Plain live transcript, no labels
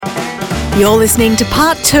You're listening to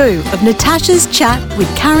part 2 of Natasha's chat with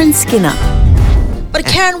Karen Skinner. But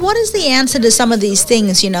Karen, what is the answer to some of these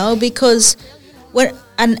things, because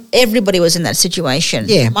and everybody was in that situation.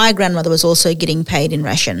 Yeah. My grandmother was also getting paid in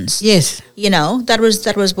rations. Yes.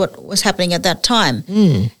 That was what was happening at that time.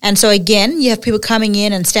 Mm. And so again, you have people coming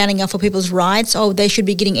in and standing up for people's rights. Oh, they should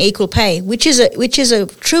be getting equal pay, which is a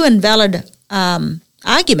true and valid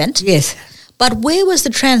argument. Yes. But where was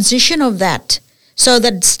the transition of that? So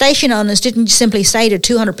that station owners didn't simply say to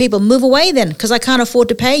 200 people, move away then, because I can't afford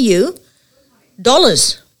to pay you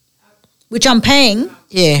dollars, which I'm paying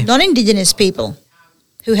non-Indigenous people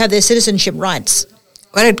who have their citizenship rights.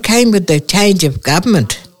 Well, it came with the change of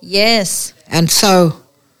government. Yes. And so,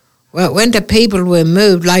 when the people were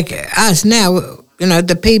moved, like us now,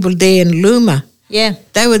 the people there in Luma,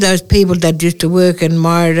 they were those people that used to work in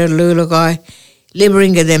Marda, Lulagai,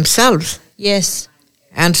 Liberinga themselves. Yes.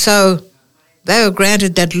 And so they were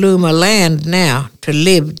granted that Luma land now to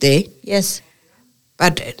live there. Yes.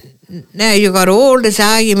 But now you got all this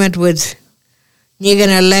argument with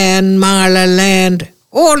Nyigana land, Marla land,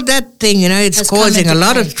 all that thing, it's causing a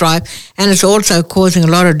lot of strife, and it's also causing a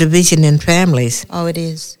lot of division in families. Oh, it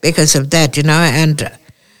is. Because of that, and...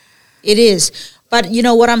 It is. But,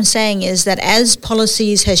 what I'm saying is that as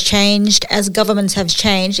policies has changed, as governments have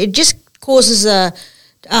changed, it just causes a,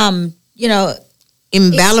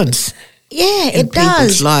 imbalance. It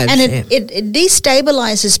does. Lives, and it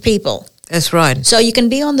destabilizes people. That's right. So you can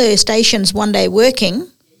be on the stations one day working,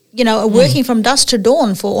 working from dusk to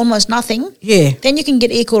dawn for almost nothing. Yeah. Then you can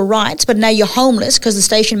get equal rights, but now you're homeless because the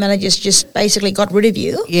station managers just basically got rid of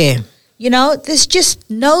you. Yeah. There's just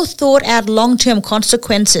no thought out long-term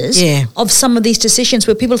consequences of some of these decisions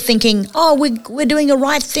where people thinking, oh, we're doing a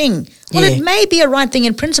right thing. Well, it may be a right thing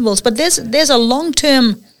in principles, but there's a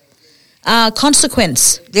long-term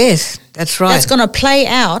consequence. Yes, that's right. That's going to play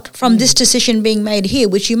out from this decision being made here,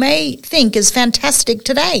 which you may think is fantastic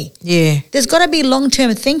today. Yeah. There's got to be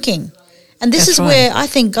long-term thinking. And this is where I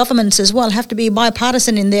think governments as well have to be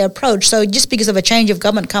bipartisan in their approach. So just because of a change of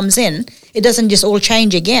government comes in, it doesn't just all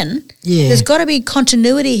change again. Yeah. There's got to be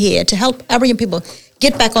continuity here to help Aboriginal people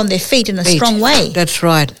get back on their feet in a strong way. That's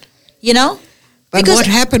right. But because what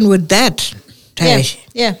happened with that, Tash?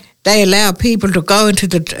 Yeah. They allow people to go into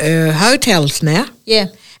the hotels now. Yeah.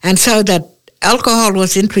 And so that alcohol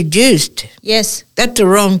was introduced. Yes. That's the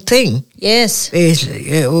wrong thing. Yes.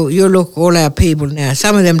 You look, all our people now,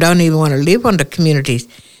 some of them don't even want to live on the communities.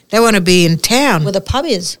 They want to be in town. Where the pub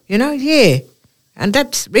is. And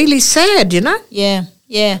that's really sad, Yeah,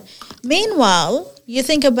 yeah. Meanwhile, you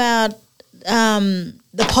think about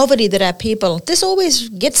the poverty that our people, this always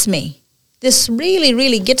gets me. This really,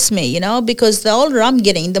 really gets me, because the older I'm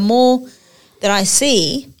getting, the more that I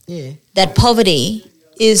see that poverty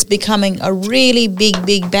is becoming a really big,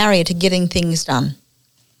 big barrier to getting things done.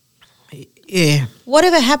 Yeah.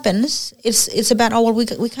 Whatever happens, it's about,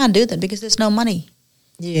 we can't do that because there's no money.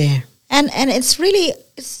 Yeah. And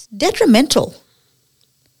it's detrimental.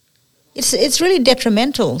 It's really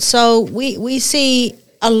detrimental. So we see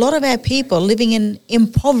a lot of our people living in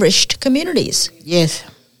impoverished communities. Yes.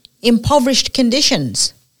 Impoverished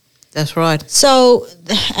conditions. That's right. So,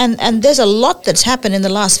 and there's a lot that's happened in the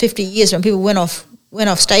last 50 years when people went off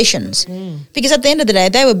stations. Because at the end of the day,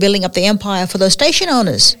 they were building up the empire for those station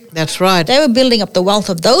owners. That's right. They were building up the wealth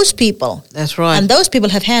of those people. That's right. And those people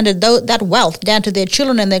have handed that wealth down to their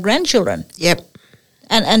children and their grandchildren. Yep.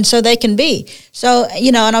 And so they can be. So,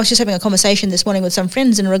 and I was just having a conversation this morning with some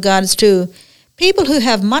friends in regards to people who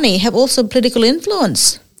have money have also political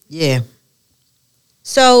influence. Yeah.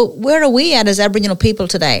 So where are we at as Aboriginal people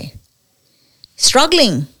today?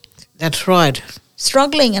 Struggling. That's right.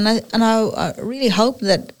 Struggling, and I really hope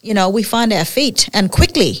that, we find our feet and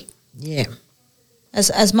quickly. Yeah.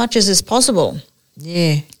 As much as is possible.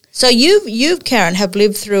 Yeah. So you Karen, have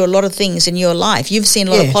lived through a lot of things in your life. You've seen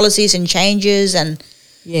a lot of policies and changes and...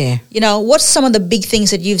 Yeah. What's some of the big things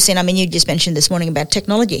that you've seen? I mean, you just mentioned this morning about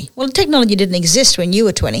technology. Well, technology didn't exist when you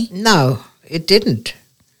were 20. No, it didn't.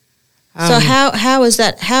 So how is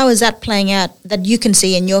that playing out that you can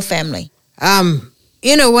see in your family?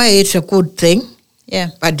 In a way, it's a good thing. Yeah.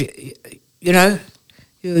 But, you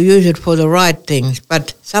use it for the right things.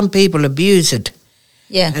 But some people abuse it.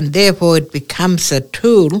 Yeah. And therefore it becomes a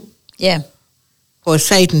tool for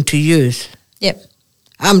Satan to use. Yep.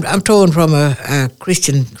 I'm talking from a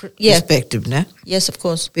Christian perspective now. Yes, of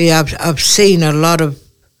course. I've seen a lot of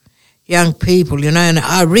young people, and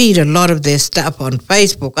I read a lot of their stuff on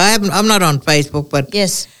Facebook. I'm not on Facebook, but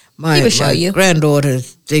yes, my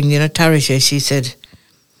granddaughter's thing, Tarisha, she said,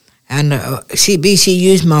 and she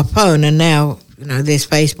used my phone, and now, there's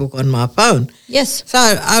Facebook on my phone. Yes. So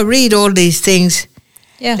I read all these things.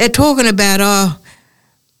 Yeah. They're talking about,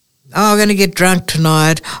 I'm going to get drunk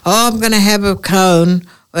tonight. I'm going to have a cone.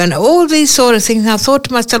 And all these sort of things. I thought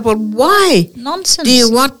to myself, well, why? Nonsense. Do you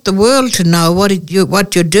want the world to know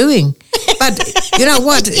what you're doing? But you know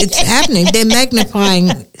what? It's happening. They're magnifying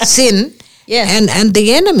sin and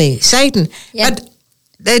the enemy, Satan. Yeah. But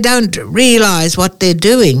they don't realise what they're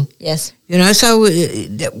doing. Yes. So we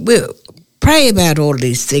pray about all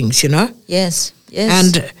these things, Yes. Yes.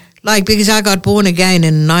 And because I got born again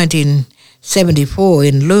in 1974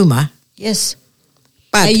 in Luma. Yes.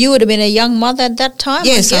 But you would have been a young mother at that time,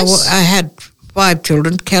 yes, I guess? I had 5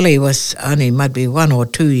 children. Kelly was might be 1 or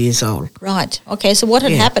 2 years old. Right. Okay, so what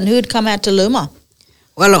had happened? Who had come out to Luma?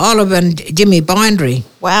 Well, Oliver and Jimmy Bindery.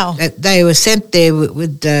 Wow. They were sent there from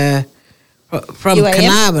UAM?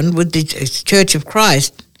 Carnarvon with the Church of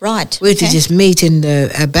Christ. Right. We had to just meet in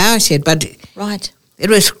the bow shed. But Right. it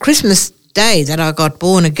was Christmas Day that I got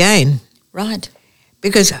born again. Right.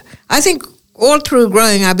 Because I think all through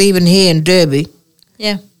growing up, even here in Derby,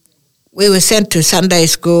 Yeah. we were sent to Sunday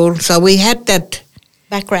school, so we had that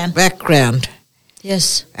Background.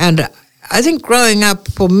 Yes. And I think growing up,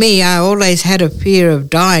 for me, I always had a fear of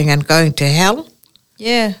dying and going to hell.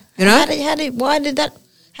 Yeah. How did you have that?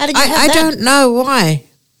 I don't know why.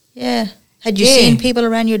 Yeah. Had you seen people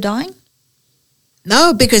around you dying?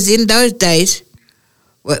 No, because in those days,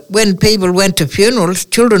 when people went to funerals,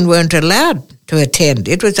 children weren't allowed to attend.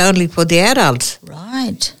 It was only for the adults.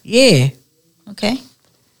 Right. Yeah. Okay.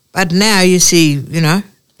 But now you see,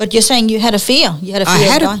 But you're saying you had a fear. You had a fear I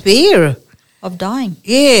had a fear. of dying.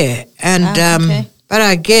 Yeah. And, okay. but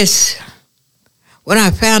I guess when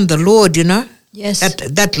I found the Lord, Yes.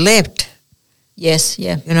 that left, Yes,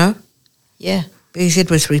 yeah. Yeah. because it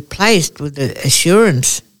was replaced with the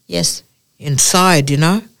assurance Yes. inside,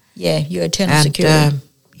 Yeah, your eternal And, security.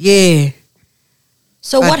 yeah.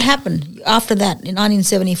 So what happened after that in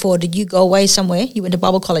 1974? Did you go away somewhere? You went to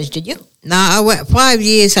Bible college, did you? No, 5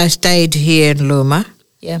 years I stayed here in Luma.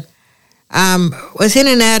 Yeah. Was in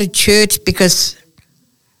and out of church because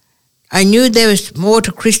I knew there was more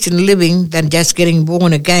to Christian living than just getting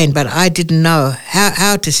born again, but I didn't know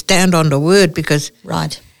how to stand on the Word because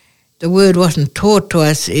Right. the Word wasn't taught to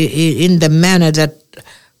us in the manner that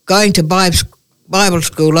going to Bible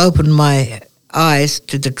school opened my eyes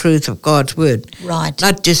to the truth of God's Word. Right.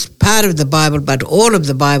 Not just part of the Bible, but all of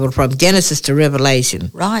the Bible from Genesis to Revelation,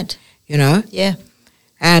 Right. Yeah.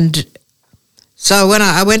 And so when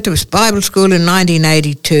I went to Bible school in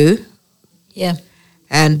 1982, Yeah.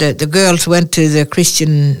 and the girls went to the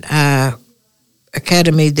Christian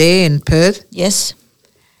academy there in Perth, Yes.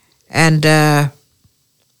 and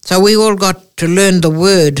so we all got to learn the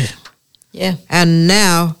Word. Yeah. And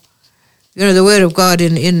now, the Word of God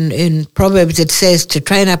in Proverbs, it says to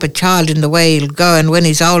train up a child in the way he'll go, and when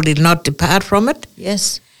he's old, he'll not depart from it.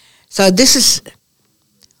 Yes. So this is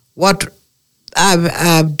what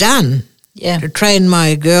I've done Yeah. to train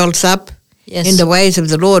my girls up Yes. in the ways of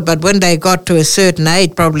the Lord. But when they got to a certain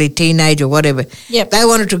age, probably teenage or whatever, Yep. they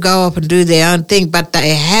wanted to go off and do their own thing, but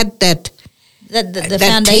they had that The that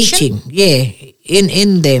foundation? teaching,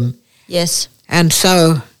 in them. Yes. And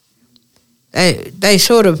so they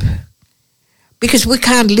sort of, because we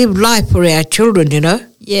can't live life for our children,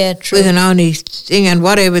 Yeah, true. we can only sing, and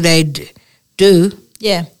whatever they do,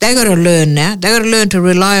 Yeah. they got to learn now. They got to learn to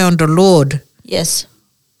rely on the Lord, Yes.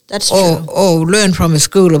 That's true. or learn from a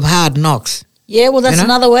school of hard knocks. Yeah, well, that's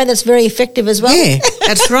another way that's very effective as well. Yeah,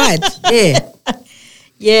 that's right. Yeah.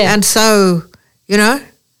 Yeah. And so,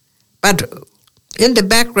 but in the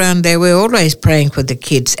background there, we're always praying for the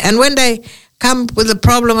kids. And when they come with a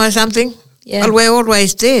problem or something, Yeah. well, we're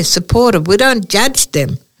always there, supportive. We don't judge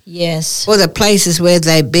them Yes. for the places where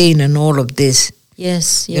they've been and all of this.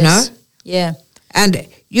 Yes. Yes. You know? Yeah. And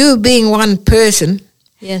you being one person,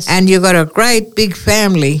 Yes. and you've got a great big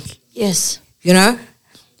family, yes.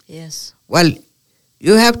 Yes. well,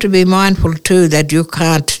 you have to be mindful too that you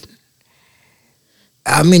can't,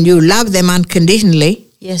 you love them unconditionally,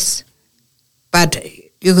 Yes. but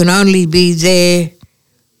you can only be there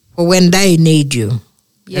for when they need you.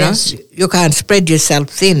 Yes. You can't spread yourself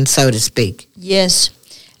thin, so to speak. Yes.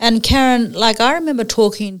 And Karen, I remember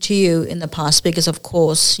talking to you in the past because, of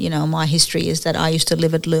course, my history is that I used to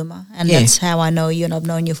live at Luma, and that's how I know you, and I've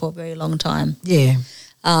known you for a very long time. Yeah.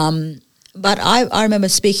 But I remember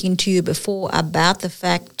speaking to you before about the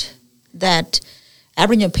fact that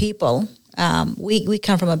Aboriginal people, we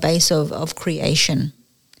come from a base of creation,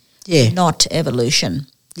 not evolution.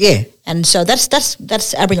 Yeah. And so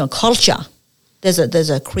that's Aboriginal culture. There's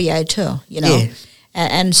a creator, Yeah.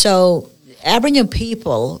 And so Aboriginal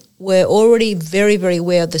people were already very, very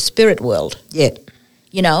aware of the spirit world, Yeah.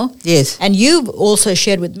 you know? Yes. And you've also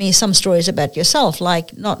shared with me some stories about yourself,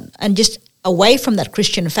 like and just away from that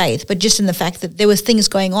Christian faith, but just in the fact that there was things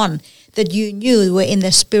going on that you knew were in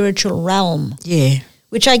the spiritual realm, Yeah.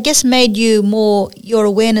 which I guess made your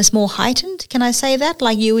awareness more heightened. Can I say that?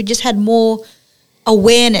 Like you just had more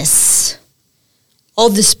awareness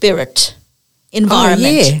of the spirit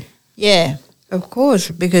environment. Oh, yeah. Yeah. Of course,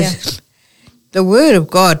 because the Word of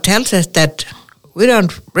God tells us that we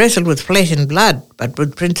don't wrestle with flesh and blood, but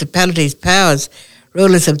with principalities, powers,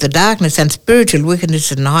 rulers of the darkness, and spiritual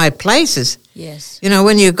wickedness in high places. Yes. You know,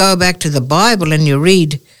 when you go back to the Bible and you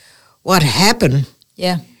read what happened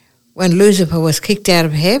Yeah. when Lucifer was kicked out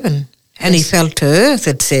of heaven and he Yes. fell to earth,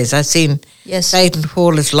 it says, I've seen Yes. Satan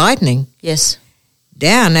fall as lightning Yes.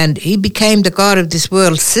 down, and he became the god of this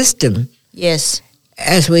world system Yes.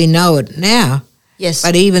 as we know it now. Yes.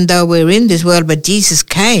 But even though we're in this world, but Jesus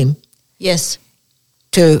came Yes.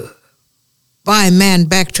 to buy man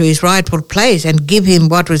back to his rightful place and give him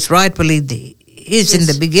what was rightfully his in Yes.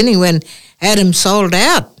 the beginning when Adam sold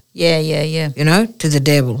out, Yeah. Yeah. Yeah. you know, to the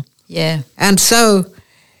devil. Yeah. And so,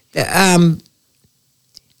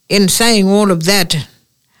 in saying all of that,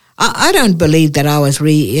 I don't believe that I was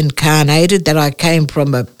reincarnated, that I came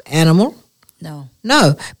from an animal. No.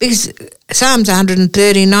 No, because Psalms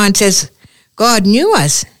 139 says God knew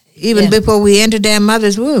us even Yeah. before we entered our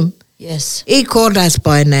mother's womb. Yes. He called us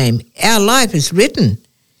by name. Our life is written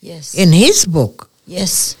Yes. in his book.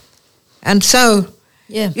 Yes. And so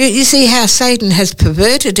Yeah. you see how Satan has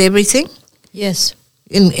perverted everything Yes.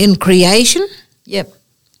 in creation, Yep.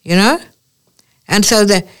 you know? And so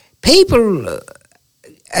the people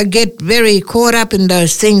get very caught up in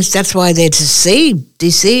those things. That's why they're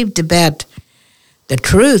deceived about the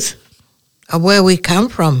truth of where we come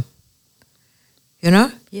from, you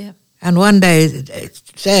know? Yeah. And one day, it's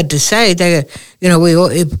sad to say,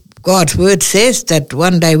 if God's word says that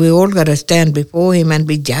one day we all got to stand before him and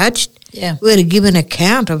be judged. Yeah. We're to give an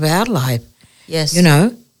account of our life, Yes. you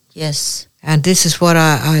know. Yes. And this is what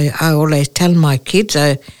I always tell my kids.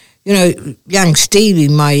 Young Stevie,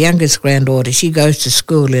 my youngest granddaughter, she goes to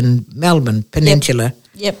school in Melbourne, Peninsula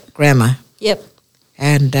Yep. Grammar. Yep.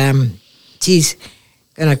 And she's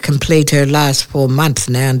going to complete her last 4 months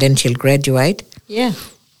now, and then she'll graduate. Yeah.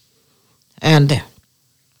 And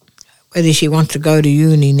whether she wants to go to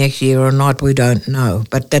uni next year or not, we don't know.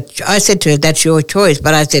 But I said to her, that's your choice.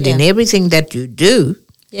 But I said, in Yeah. everything that you do,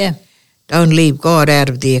 Yeah. don't leave God out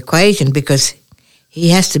of the equation, because he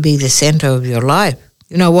has to be the center of your life.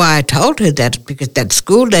 You know why I told her that? Because that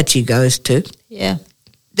school that she goes to, Yeah.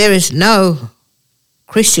 there is no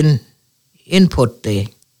Christian input there.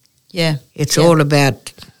 Yeah. It's Yeah. all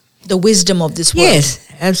about... The wisdom of this world. Yes,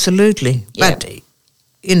 absolutely. Yeah. But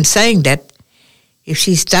in saying that, if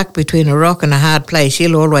she's stuck between a rock and a hard place,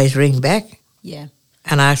 she'll always ring back Yeah.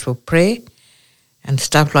 and ask for prayer and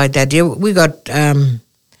stuff like that. Yeah, we got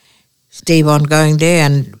Steve on going there,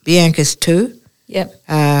 and Bianca's too, Yep.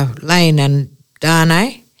 Lane and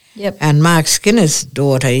Darnay, Yep. and Mark Skinner's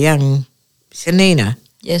daughter, young Sanina,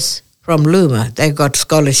 Yes. from Luma. They got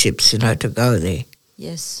scholarships, to go there.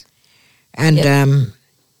 Yes. And Yep.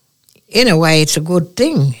 in a way, it's a good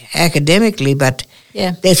thing academically, but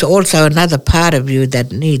Yeah. there's also another part of you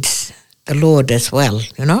that needs the Lord as well,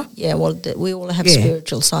 Yeah. Well, we all have Yeah.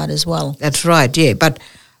 spiritual side as well. That's right, yeah. But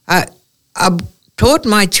I've taught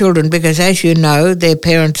my children, because as you know, their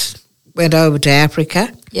parents went over to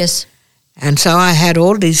Africa, Yes. and so I had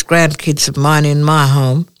all these grandkids of mine in my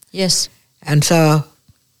home, Yes. and so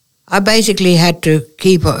I basically had to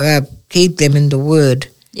keep them in the Word.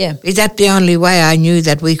 Yeah. Is that the only way I knew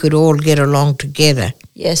that we could all get along together?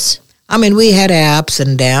 Yes. I mean, we had our ups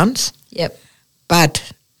and downs, Yep. but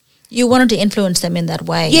You wanted to influence them in that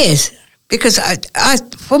way. yes, because I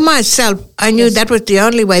for myself, I knew Yes. that was the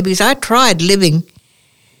only way, because I tried living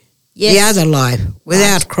Yes. the other life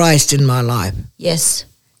without Christ in my life, Yes.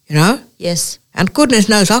 Yes. And goodness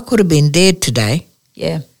knows I could have been dead today,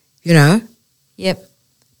 Yeah. Yep.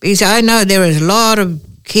 because I know there is a lot of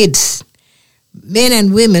kids, men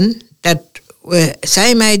and women, that were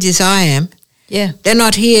same age as I am. Yeah. They're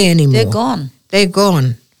not here anymore. They're gone. They're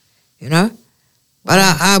gone, But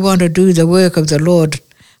I want to do the work of the Lord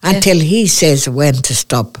until he says when to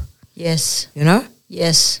stop, Yes.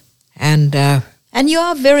 Yes. And And you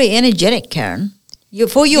are very energetic, Karen.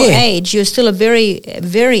 For your Yeah. age, you're still a very,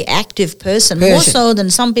 very active person. More so than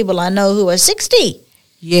some people I know who are 60,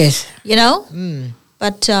 yes.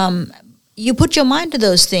 But you put your mind to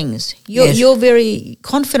those things. Yes. You're very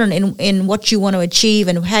confident in what you want to achieve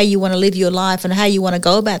and how you want to live your life and how you want to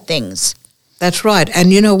go about things. That's right.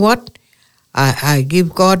 And you know what? I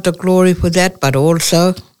give God the glory for that, but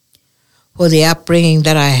also for the upbringing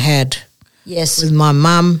that I had Yes. with my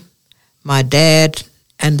mum, my dad,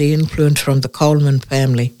 and the influence from the Coleman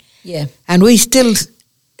family. Yeah. And we still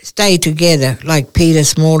stay together, like Peter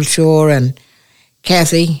Smallshaw and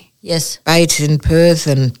Kathy Yes. Bates in Perth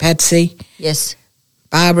and Patsy, Yes.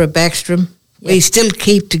 Barbara Backstrom. Yeah. We still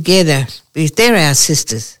keep together because they're our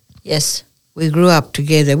sisters. Yes. We grew up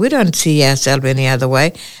together. We don't see ourselves any other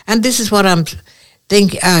way. And this is what I'm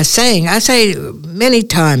saying. I say many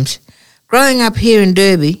times, growing up here in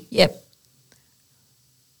Derby, Yep.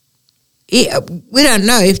 we don't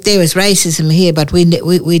know if there was racism here, but we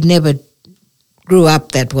never grew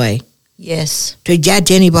up that way, Yes. to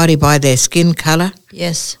judge anybody by their skin colour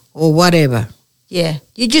Yes. or whatever. Yeah.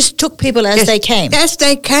 You just took people as Yes, they came. As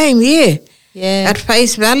they came, yeah, Yeah. at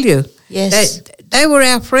face value. Yes. They were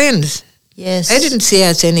our friends. Yes. They didn't see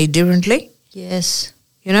us any differently, Yes.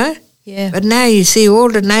 you know. Yeah. But now you see all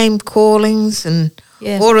the name callings and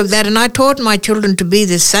Yeah. all of that. And I taught my children to be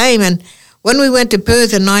the same. And when we went to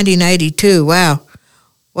Perth in 1982, wow,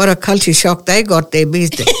 what a culture shock they got there. Because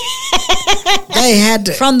they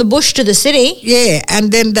had, From the bush to the city. yeah,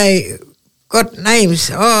 and then they got names.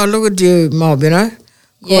 Oh, look at you, mob, you know,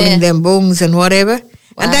 calling Yeah. them bungs and whatever.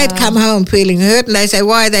 And they'd Wow. come home feeling hurt and they say,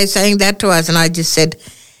 why are they saying that to us? And I just said,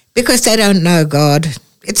 because they don't know God.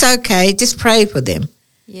 It's okay, just pray for them,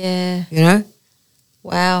 Yeah. you know.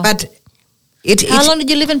 Wow. But How long did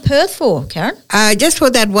you live in Perth for, Karen? just for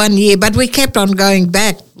that 1 year, but we kept on going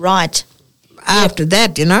back Right. after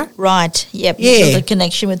that, you know. Right. Yep. Yeah. You built a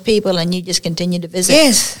connection with people and you just continue to visit.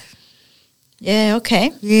 Yes, Yeah,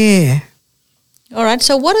 okay. yeah. All right.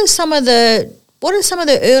 So what are some of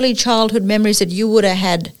the early childhood memories that you would have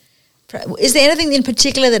had? Is there anything in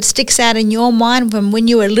particular that sticks out in your mind from when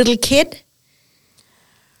you were a little kid?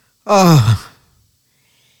 Oh,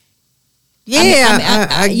 yeah,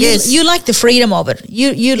 I guess. you like the freedom of it.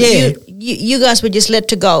 Yeah. You guys were just let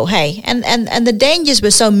to go, hey, and the dangers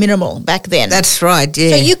were so minimal back then. That's right,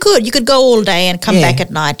 yeah. So you could go all day and come Yeah. back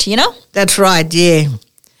at night, you know? That's right, yeah.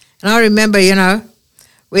 And I remember, you know,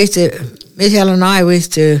 Michelle and I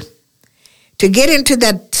used to get into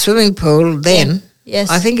that swimming pool then. Yes.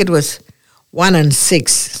 I think it was 1 and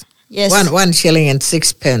 6. Yes. One shilling and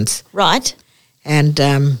 6 pence. Right. And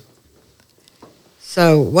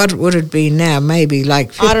so what would it be now? Maybe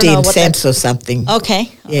like I don't know 15 what cents or something. Okay.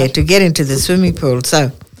 Yeah, to get into the swimming pool.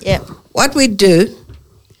 So Yeah. what we'd do,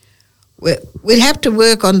 we'd have to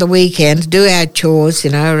work on the weekends, do our chores,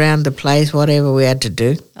 you know, around the place, whatever we had to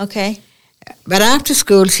do. Okay. But after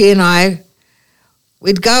school, she and I,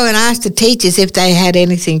 we'd go and ask the teachers if they had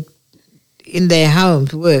anything in their home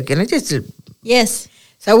to work, you know, Yes.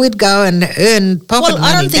 so we'd go and earn pocket money Well,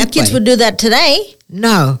 I don't think that kids way. would do that today.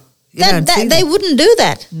 No. You don't see They that. wouldn't do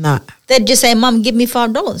that. No. They'd just say, Mum, give me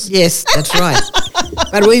 $5. Yes, that's right.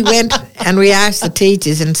 But we went and we asked the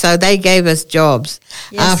teachers, and so they gave us jobs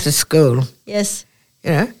Yes. after school, Yes.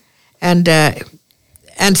 you know.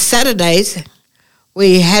 And Saturdays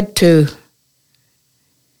we had to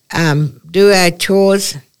do our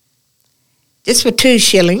chores just for 2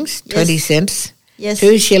 shillings, Yes. 20 cents. Yes.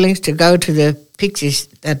 2 shillings to go to the pictures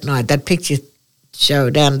that night, that picture show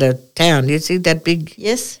down the town. You see that big?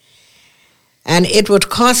 Yes. And it would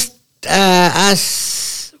cost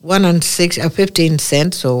us 1 and 6, 15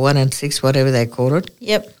 cents or 1 and 6, whatever they call it.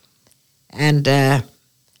 Yep. And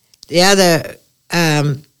the other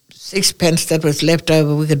 6 pence that was left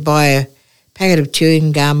over, we could buy a packet of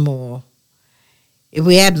chewing gum, or if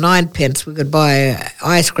we had 9 pence, we could buy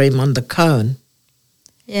ice cream on the cone.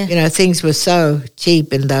 Yeah. You know, things were so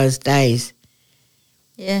cheap in those days,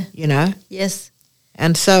 Yeah. you know. Yes.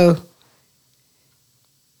 And so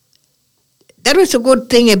that was a good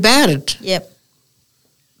thing about it. Yep.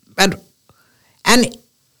 And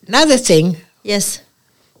another thing, Yes.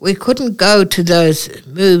 we couldn't go to those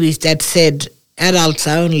movies that said adults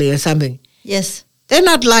only or something. Yes. They're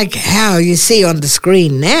not like how you see on the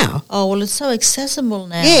screen now. Oh, well, it's so accessible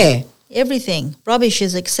now. Yeah, Everything. Rubbish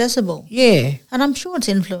is accessible. yeah. And I'm sure it's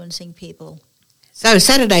influencing people. So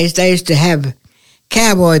Saturdays they used to have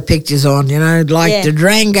cowboy pictures on, you know, like Yeah. the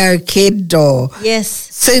Durango Kid or Yes.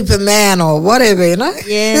 Superman or whatever, you know.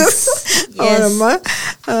 Yes. Yes.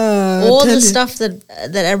 All the stuff that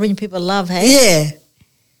Aboriginal people love, hey? Yeah.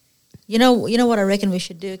 You know what I reckon we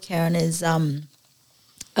should do, Karen, is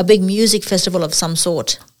a big music festival of some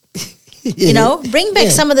sort. You know, bring back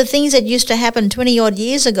Yeah. some of the things that used to happen 20-odd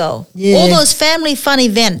years ago. Yeah. All those family fun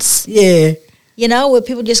events, Yeah. you know, where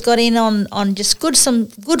people just got in on just some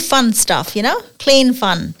good fun stuff, you know, clean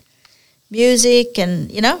fun. Music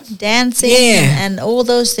and, you know, dancing Yeah. and all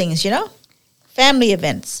those things, you know, family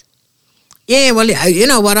events. Yeah, well, you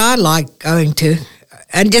know what I like going to?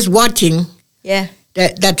 And just watching Yeah.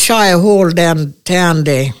 that Shire Hall downtown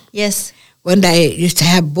there, Yes. when they used to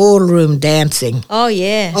have ballroom dancing. Oh,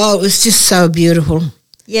 yeah. Oh, it was just so beautiful.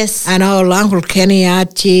 Yes. And old Uncle Kenny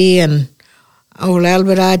Archie and old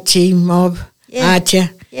Albert Archie mob, Yeah. Archer,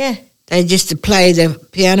 Yeah. they used to play the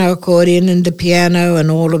piano accordion and the piano and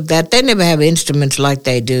all of that. They never have instruments like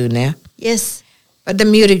they do now. Yes. But the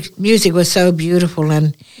music was so beautiful,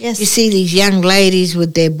 and Yes. you see these young ladies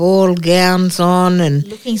with their ball gowns on, and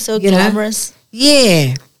Looking so you know, glamorous.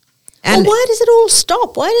 yeah. And Well, why does it all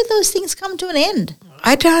stop? Why did those things come to an end?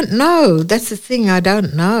 I don't know. That's the thing. I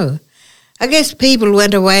don't know. I guess people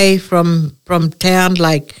went away from town,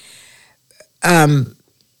 like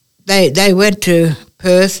they went to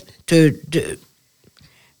Perth to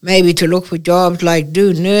maybe to look for jobs, like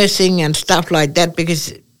do nursing and stuff like that,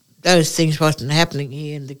 because those things wasn't happening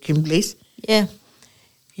here in the Kimbleys. Yeah.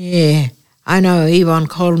 Yeah, I know Yvonne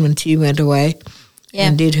Coleman, she went away Yeah.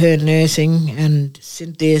 and did her nursing, and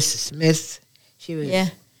Cynthia Smith, she was Yeah.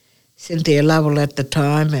 Cynthia Lovell at the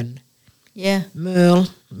time, and Yeah. Merle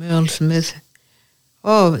Smith.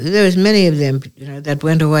 Oh, there was many of them, you know, that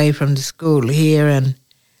went away from the school here,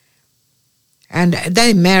 and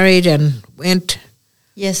they married and went.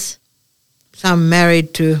 Yes. Some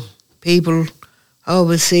married to people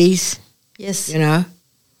overseas, Yes. you know,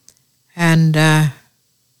 and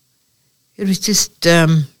it was just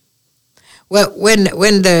well, when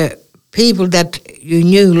the people that you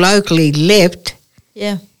knew locally left,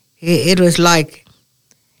 Yeah. it was like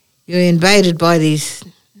you're invaded by these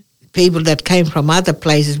people that came from other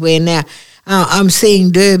places, where now I'm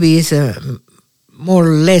seeing Derby is more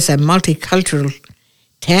or less a multicultural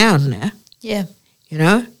town now, Yeah. you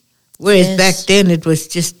know, whereas Yes. back then it was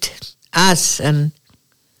just us and,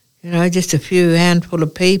 you know, just a few handful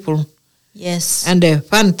of people. Yes. And the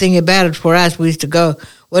fun thing about it for us, we used to go,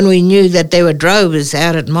 when we knew that there were drovers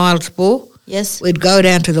out at Milespoor, Yes. we'd go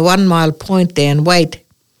down to the 1 mile point there and wait,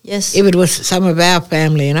 Yes. if it was some of our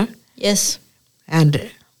family, you know, Yes. and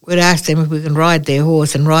we'd ask them if we can ride their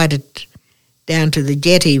horse and ride it down to the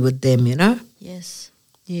jetty with them, you know. Yes.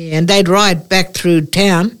 Yeah, and they'd ride back through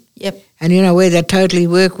town, Yep. and you know where that Totally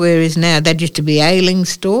Workwear is now, that used to be Ailing's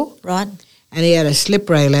store, Right. and he had a slip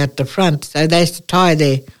rail out the front, so they used to tie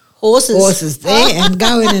their Horses. there and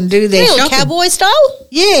go in and do their Real shopping. cowboy style?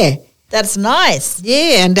 Yeah, That's nice.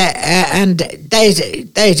 yeah, and they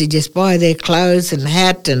used to just buy their clothes and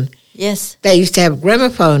hat, and Yes. they used to have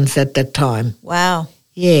gramophones at that time. Wow.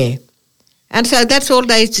 Yeah, and so that's all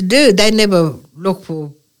they used to do. They never looked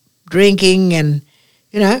for drinking and,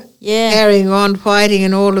 you know, Yeah. carrying on, fighting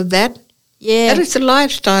and all of that. Yeah. That was the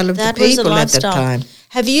lifestyle of That the was the people at the lifestyle. time.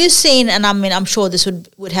 Have you seen, and I mean, I'm sure this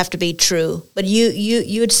would have to be true, but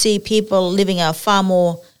you'd see people living a far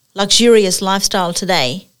more luxurious lifestyle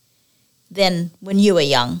today than when you were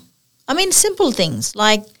young. I mean, simple things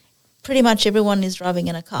like pretty much everyone is driving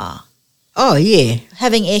in a car, Oh, yeah,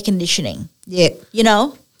 having air conditioning, yeah, you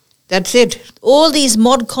know, that's it. all these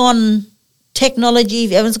modcon technology,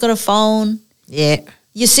 everyone's got a phone. Yeah,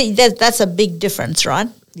 You see, that's a big difference, right?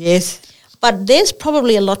 yes, But there's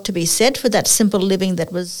probably a lot to be said for that simple living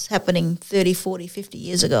that was happening 30, 40, 50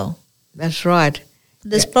 years ago. that's right.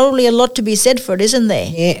 There's probably a lot to be said for it, isn't there?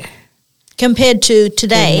 Yeah, Compared to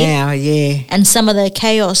today now, yeah. and some of the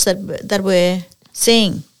chaos that we're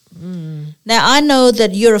seeing. Mm, Now, I know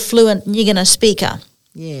that you're a fluent Nyingana speaker.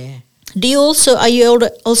 yeah. Are you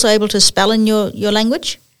also able to spell in your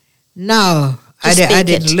language? No, To I speak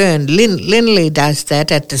didn't it. learn. Linley does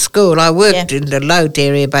that at the school. I worked Yeah. in the Lote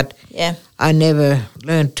area, but Yeah. I never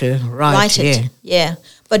learned to write. Write Yeah, it. Yeah.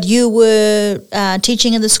 But you were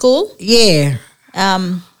teaching in the school? yeah.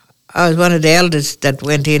 Um, I was one of the elders that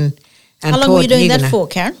went in and how long were you taught doing that Nyingana. for,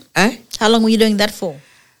 Karen? Eh? How long were you doing that for?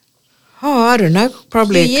 Oh, I don't know.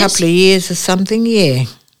 Probably Few a couple of years or something. Yeah,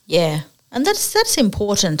 Yeah. And that's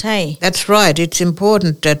important, hey? that's right. It's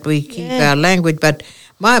important that we keep Yeah. our language. But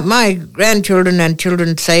my grandchildren and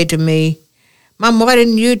children say to me, "Mum, why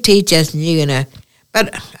didn't you teach us Nyingana?" But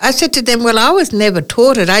I said to them, well, I was never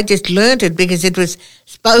taught it. I just learnt it because it was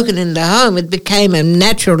spoken in the home. It became a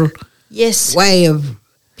natural Yes. way of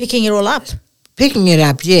Picking it all up. picking it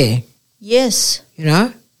up, yeah, Yes. you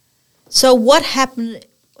know. So what happened?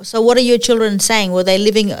 So what are your children saying? Were they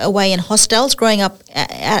living away in hostels growing up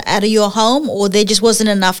out of your home, or there just wasn't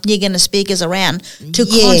enough Nyingana speakers around to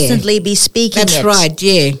Yeah. constantly be speaking That's it? right,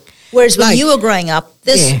 yeah. Whereas when Like- you were growing up,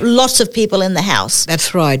 there's Yeah. lots of people in the house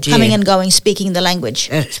That's right, yeah. coming and going, speaking the language.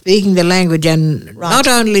 Speaking the language, and Right. not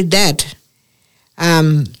only that,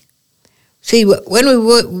 see, when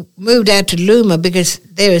we moved out to Luma, because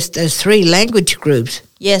there's 3 language groups,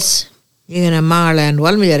 Yes. Nyingana, Mangala and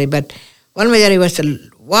Walmajari, but Walmajari was a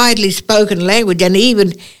widely spoken language, and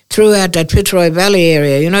even throughout that Fitzroy Valley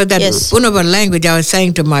area, you know, that Bunaba language. I was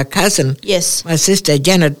saying to my cousin, my sister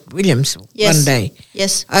Janet Williams, one day,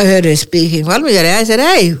 I heard her speaking Walmajari. I said,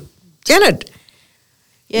 "Hey, Janet,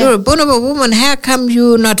 you're a Bunaba woman. How come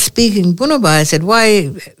you're not speaking Bunaba?" I said, "Why,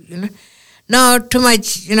 you know, no, too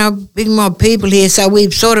much, you know, big more people here, so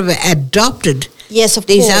we've sort of adopted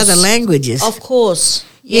these other languages." Of course.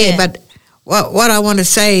 Yeah, but what I want to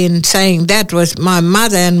say in saying that was my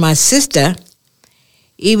mother and my sister,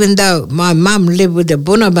 even though my mum lived with a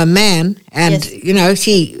Bunaba man, and, you know,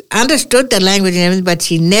 she understood the language and everything, but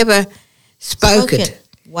she never spoke it.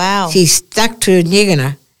 Wow. She stuck to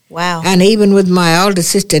Nyingana. Wow. And even with my older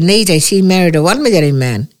sister, Nita, she married a Walmajari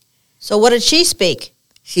man. So what did she speak?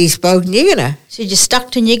 She spoke Nyingana. She just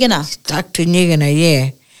stuck to Nyingana? Stuck to Nyingana,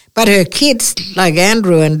 yeah. But her kids, like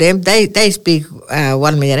Andrew and them, they speak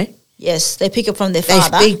Walmajari. Yes, they pick up from their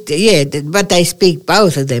father. But they speak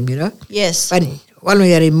both of them, you know. Yes. But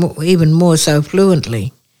Walmajari even more so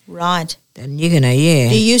fluently. Right. Than Nyingana, yeah.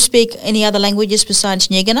 Do you speak any other languages besides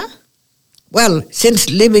Nyingana? Well, since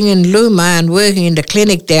living in Luma and working in the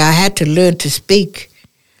clinic there, I had to learn to speak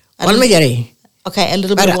Walmajari. Okay, a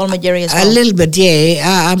little bit of Walmajari as well. A little bit,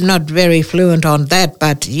 yeah. I'm not very fluent on that,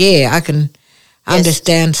 but yeah, I can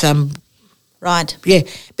understand some. Right. Yeah,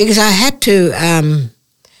 because I had to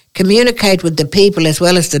communicate with the people as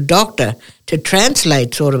well as the doctor to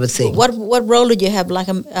translate, sort of a thing. What role did you have, like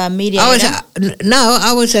a mediator?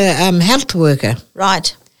 I was a health worker.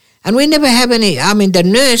 Right. And we never have any, I mean, the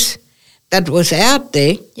nurse that was out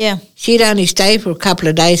there, she'd only stay for a couple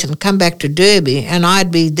of days and come back to Derby, and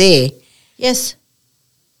I'd be there. Yes.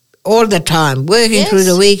 All the time, working through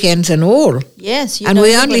the weekends and all. Yes. And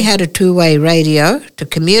we only had a two-way radio to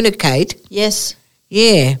communicate. Yes.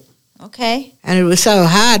 Yeah. Okay. And it was so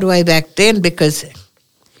hard way back then because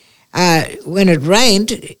when it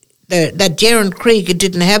rained, that Gerrand Creek, it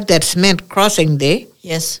didn't have that cement crossing there.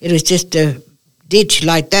 Yes. It was just a ditch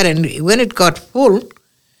like that. And when it got full,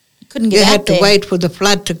 you had to wait for the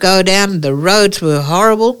flood to go down. The roads were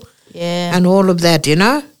horrible. Yeah. And all of that, you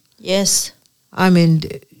know? Yes. I mean,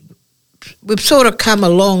 we've sort of come a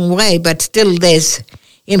long way, but still there's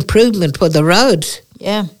improvement for the roads.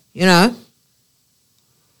 Yeah. You know?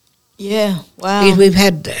 Yeah, wow. We've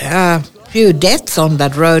had a few deaths on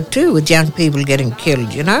that road too, with young people getting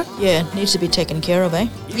killed, you know? Yeah, it needs to be taken care of, eh?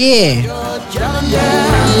 Yeah.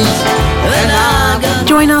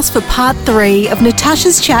 Join us for part 3 of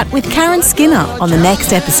Natasha's chat with Karen Skinner on the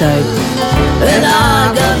next episode.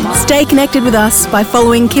 Stay connected with us by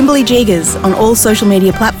following Kimberly Jeegers on all social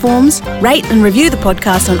media platforms, rate and review the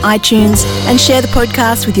podcast on iTunes, and share the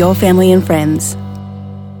podcast with your family and friends.